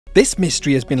This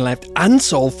mystery has been left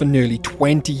unsolved for nearly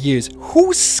 20 years.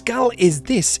 Whose skull is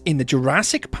this in the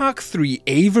Jurassic Park 3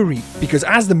 aviary? Because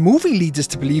as the movie leads us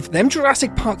to believe, them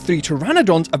Jurassic Park 3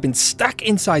 pteranodons have been stuck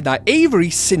inside that aviary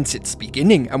since its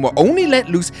beginning and were only let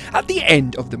loose at the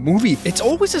end of the movie. It's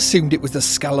always assumed it was the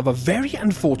skull of a very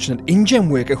unfortunate InGen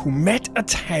worker who met a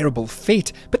terrible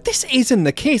fate, but this isn't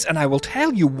the case, and I will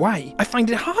tell you why. I find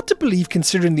it hard to believe,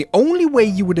 considering the only way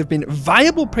you would have been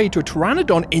viable prey to a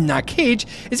pteranodon in that cage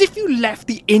is if you left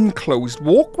the enclosed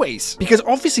walkways. Because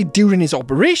obviously during its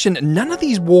operation, none of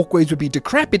these walkways would be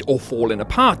decrepit or falling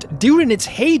apart. During its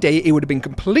heyday, it would have been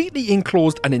completely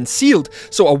enclosed and unsealed,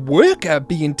 so a worker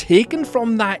being taken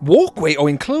from that walkway or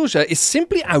enclosure is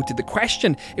simply out of the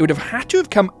question. It would have had to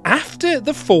have come after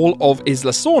the fall of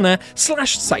Isla Sorna /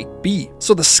 Site B.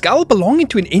 So the skull belonging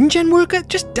to an InGen worker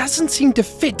just doesn't seem to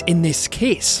fit in this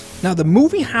case. Now the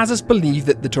movie has us believe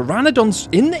that the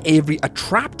pteranodons in the aviary are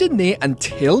trapped in there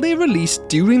until they're released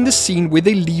during the scene where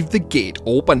they leave the gate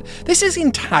open. This is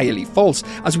entirely false,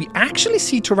 as we actually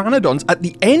see pteranodons at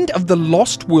the end of the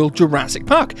Lost World Jurassic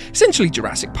Park, essentially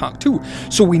Jurassic Park 2.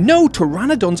 So we know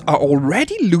pteranodons are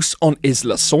already loose on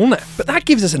Isla Sorna. But that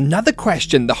gives us another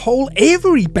question. The whole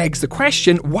aviary begs the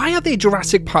question, why are there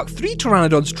Jurassic Park 3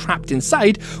 pteranodons trapped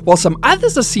inside while some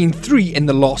others are seen 3 in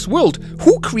the Lost World?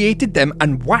 Who created them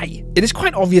and why? It is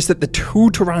quite obvious that the two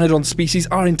pteranodon species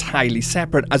are entirely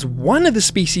separate, as one of the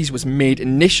species was made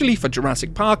initially for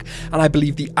Jurassic Park, and I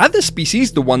believe the other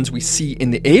species, the ones we see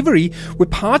in the aviary, were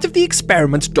part of the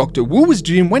experiments Dr. Wu was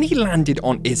doing when he landed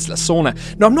on Isla Sorna.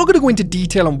 Now I'm not going to go into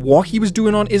detail on what he was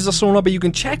doing on Isla Sorna, but you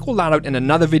can check all that out in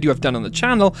another video I've done on the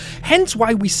channel, hence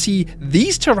why we see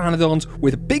these pteranodons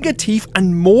with bigger teeth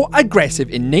and more aggressive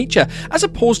in nature, as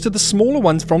opposed to the smaller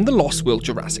ones from the Lost World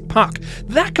Jurassic Park.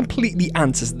 That completely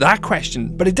answers that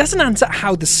question, but it doesn't answer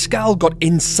how the skull got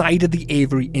inside of the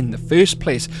aviary in the first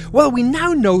place. Well, we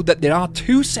now know that there are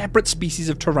two separate species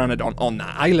of pteranodon on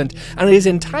that island, and it is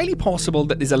entirely possible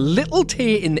that there's a little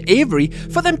tear in the aviary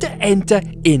for them to enter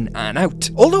in and out.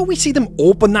 Although we see them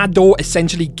open that door,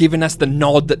 essentially giving us the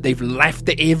nod that they've left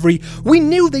the aviary, we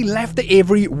knew they left the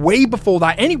aviary way before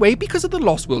that anyway because of the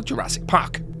Lost World Jurassic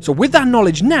Park. So with that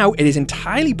knowledge now, it is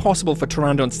entirely possible for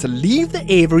pteranodons to leave the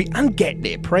aviary and get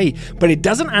their prey, but it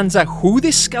doesn't answer who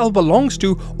this skull belongs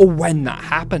to or when that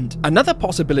happened. Another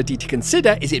possibility to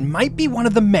consider is it might be one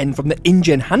of the men from the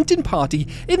InGen hunting party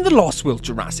in the Lost World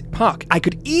Jurassic Park. I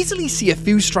could easily see a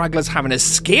few stragglers having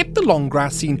escaped the long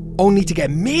grass scene only to get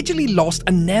majorly lost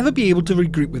and never be able to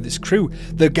regroup with his crew.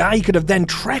 The guy could have then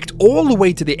trekked all the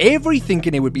way to the aviary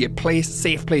thinking it would be a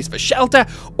safe place for shelter,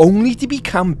 only to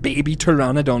become baby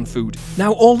pteranodon food.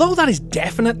 Now, although that is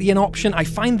definitely an option, I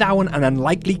find that one an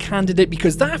unlikely candidate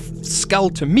because that skull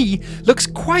to me looks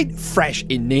quite fresh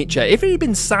in nature. If it had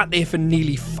been sat there for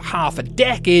nearly half a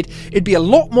decade, it'd be a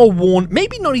lot more worn,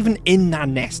 maybe not even in that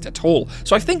nest at all.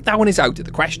 So I think that one is out of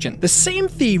the question. The same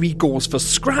theory goes for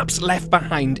scraps left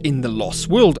behind in the Lost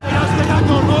World.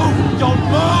 Don't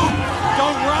move!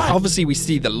 Obviously, we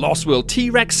see the Lost World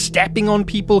T-Rex stepping on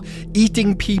people,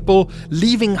 eating people,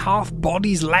 leaving half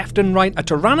bodies left and right. A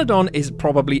pteranodon is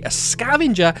probably a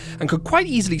scavenger and could quite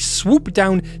easily swoop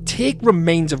down, take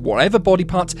remains of whatever body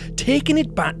parts, taking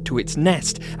it back to its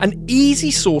nest. An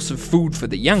easy source of food for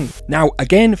the young. Now,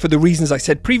 again, for the reasons I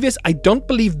said previous, I don't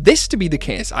believe this to be the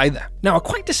case either. Now, a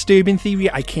quite disturbing theory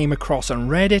I came across on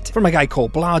Reddit from a guy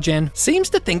called Blagen seems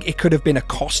to think it could have been a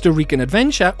Costa Rican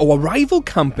adventure or a rival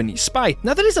company's spy.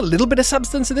 Now, there is a little bit of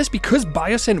substance to this because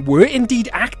Biosyn were indeed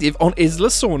active on Isla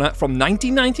Sorna from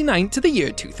 1999 to the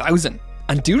year 2000.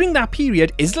 And during that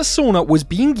period, Isla Sorna was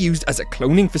being used as a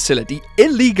cloning facility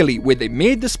illegally, where they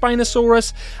made the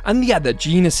Spinosaurus and the other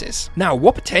genuses. Now,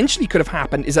 what potentially could have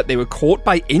happened is that they were caught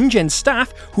by InGen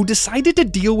staff who decided to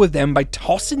deal with them by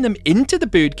tossing them into the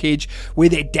birdcage, where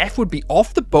their death would be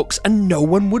off the books and no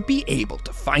one would be able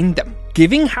to find them.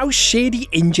 Given how shady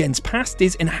InGen's past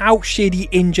is and how shady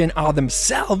InGen are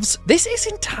themselves, this is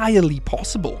entirely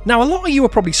possible. Now, a lot of you are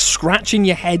probably scratching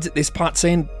your heads at this part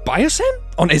saying, Biosyn?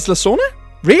 On Isla Sorna?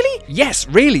 Really? Yes,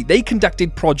 really, they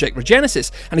conducted Project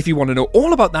Regenesis, and if you want to know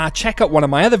all about that, check out one of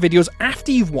my other videos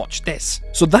after you've watched this.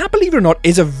 So that, believe it or not,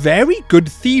 is a very good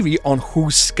theory on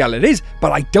whose skull it is,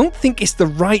 but I don't think it's the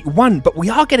right one, but we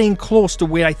are getting close to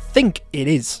where I think it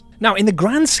is. Now, in the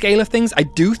grand scale of things, I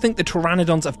do think the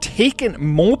pteranodons have taken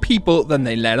more people than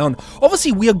they let on.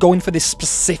 Obviously, we are going for this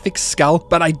specific skull,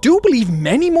 but I do believe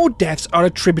many more deaths are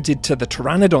attributed to the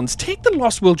pteranodons. Take the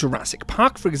Lost World Jurassic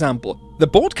Park, for example. The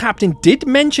boat captain did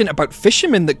mention about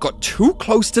fishermen that got too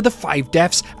close to the 5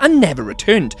 deaths and never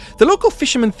returned. The local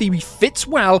fisherman theory fits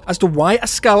well as to why a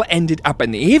skull ended up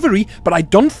in the aviary, but I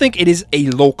don't think it is a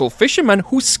local fisherman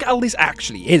whose skull this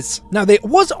actually is. Now, there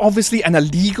was obviously an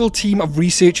illegal team of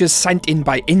researchers sent in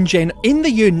by InGen in the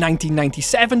year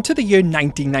 1997 to the year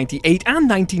 1998 and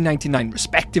 1999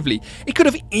 respectively. It could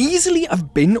have easily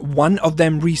have been one of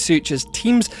them researchers'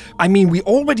 teams. I mean, we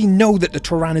already know that the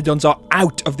pteranodons are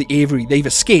out of the aviary. They've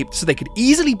escaped, so they could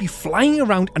easily be flying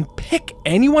around and pick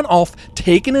anyone off,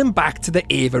 taking them back to the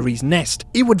aviary's nest.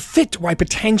 It would fit why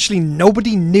potentially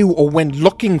nobody knew or went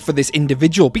looking for this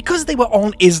individual, because they were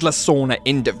on Isla Sorna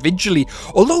individually.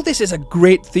 Although this is a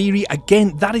great theory,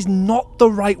 again, that is not the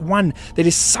right one. There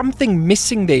is something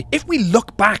missing there. If we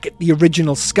look back at the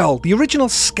original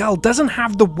skull doesn't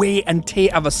have the wear and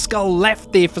tear of a skull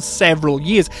left there for several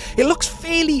years. It looks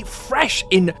fairly fresh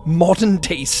in modern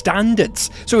day standards,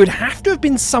 so it would have to have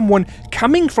been someone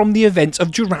coming from the events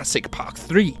of Jurassic Park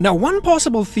 3. Now, one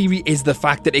possible theory is the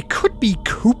fact that it could be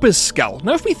Cooper's skull.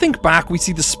 Now, if we think back, we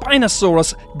see the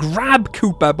Spinosaurus grab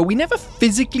Cooper, but we never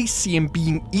physically see him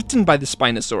being eaten by the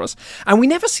Spinosaurus, and we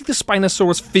never see the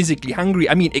Spinosaurus physically hungry.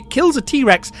 I mean, it kills a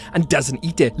T-Rex and doesn't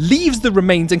eat it, leaves the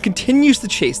remains and continues to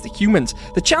chase the humans.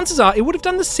 The chances are it would have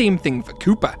done the same thing for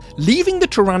Cooper, leaving the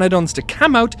pteranodons to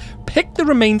come out, pick the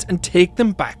remains and take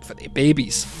them back for their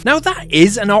babies. Now, that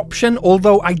is an option,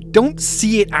 although I don't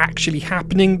see it actually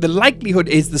happening. The likelihood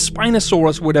is the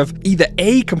Spinosaurus would have either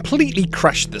A, completely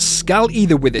crushed the skull,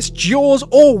 either with its jaws,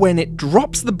 or when it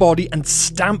drops the body and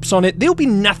stamps on it, there'll be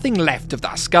nothing left of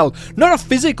that skull. Not a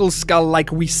physical skull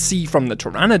like we see from the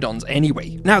pteranodons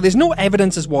anyway. Now, there's no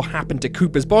evidence as what happened to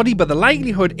Cooper's body, but the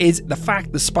likelihood is the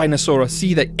fact the Spinosaurus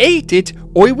either ate it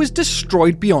or it was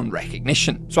destroyed beyond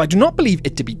recognition. So I do not believe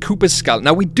it to be Cooper's skull.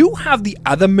 Now, we do have the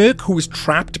other merc who was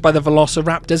trapped by the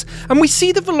velociraptors, and we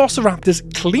see the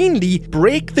velociraptors cleanly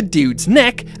break the dude's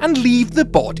neck and leave the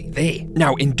body there.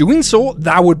 Now, in doing so,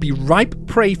 that would be ripe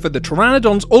prey for the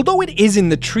pteranodons, although it is in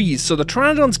the trees, so the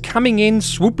pteranodons coming in,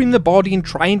 swooping the body and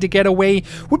trying to get away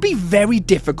would be very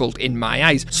difficult in my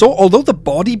eyes. So although the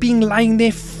body being lying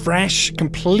there fresh,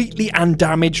 completely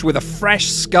undamaged, with a fresh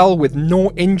skull with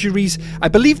no injuries, I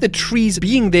believe the trees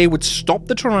being there would stop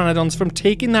the pteranodons from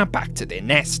taking that back to their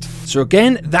nest. So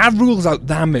again, that rules out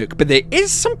that merc, but there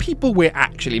is some people we're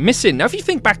actually missing. Now, if you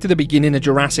think back to the beginning of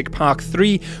Jurassic Park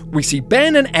 3, we see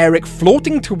Ben and Eric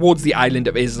floating towards the island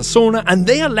of Isla Sorna, and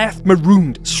they are left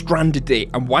marooned, stranded there.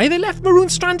 And why are they left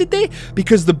marooned, stranded there?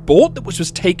 Because the boat that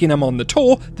was taking them on the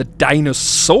tour, the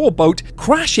dinosaur boat,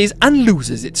 crashes and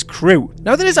loses its crew.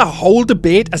 Now, there is a whole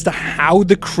debate as to how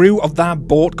the crew of that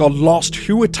boat got lost,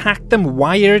 who attacked them,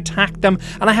 why it attacked them,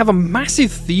 and I have a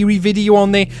massive theory video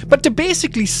on there, but to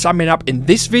basically sum it up in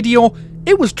this video,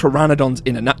 it was pteranodons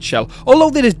in a nutshell. Although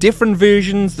there is different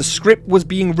versions, the script was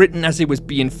being written as it was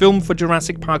being filmed for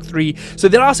Jurassic Park 3, so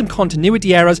there are some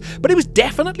continuity errors, but it was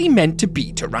definitely meant to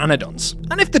be pteranodons.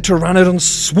 And if the pteranodons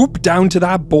swoop down to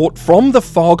that boat from the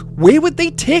fog, where would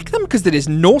they take them? Because there is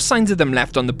no signs of them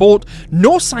left on the boat,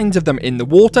 no signs of them in the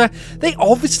water. They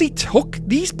obviously took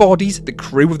these bodies, the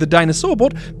crew of the dinosaur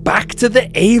boat, back to the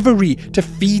aviary to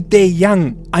feed their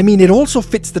young. I mean, it also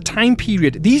fits the time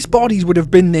period. These bodies would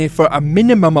have been there for a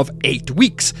minimum of 8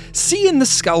 weeks, seeing the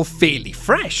skull fairly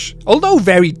fresh. Although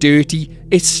very dirty,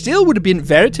 it still would have been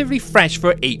relatively fresh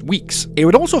for 8 weeks. It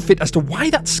would also fit as to why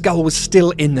that skull was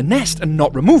still in the nest and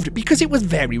not removed, because it was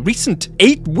very recent.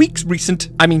 8 weeks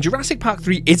recent. I mean, Jurassic Park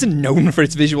 3 isn't known for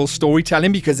its visual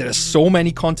storytelling because there are so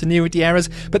many continuity errors,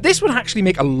 but this would actually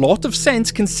make a lot of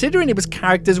sense considering it was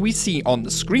characters we see on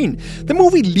the screen. The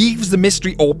movie leaves the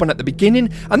mystery open at the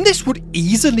beginning, and this would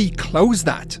easily close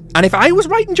that. And if I was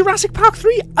writing Jurassic Park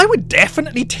 3, I would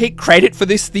definitely take credit for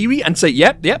this theory and say,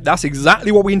 yep, that's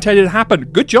exactly what we intended to happen.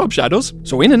 Good job, Shadows.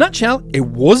 So in a nutshell, it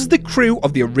was the crew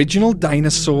of the original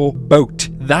dinosaur boat.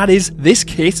 That is this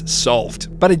case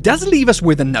solved. But it does leave us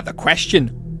with another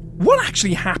question. What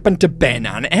actually happened to Ben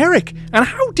and Eric? And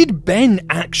how did Ben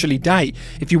actually die?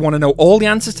 If you want to know all the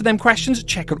answers to them questions,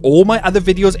 check out all my other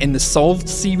videos in the Solved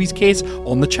series case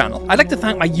on the channel. I'd like to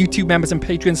thank my YouTube members and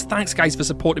patrons. Thanks guys for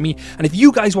supporting me. And if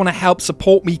you guys want to help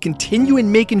support me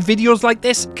continuing making videos like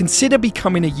this, consider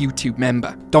becoming a YouTube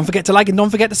member. Don't forget to like and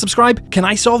don't forget to subscribe. Can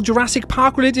I solve Jurassic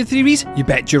Park related theories? You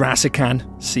bet Jurassic can.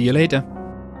 See you later.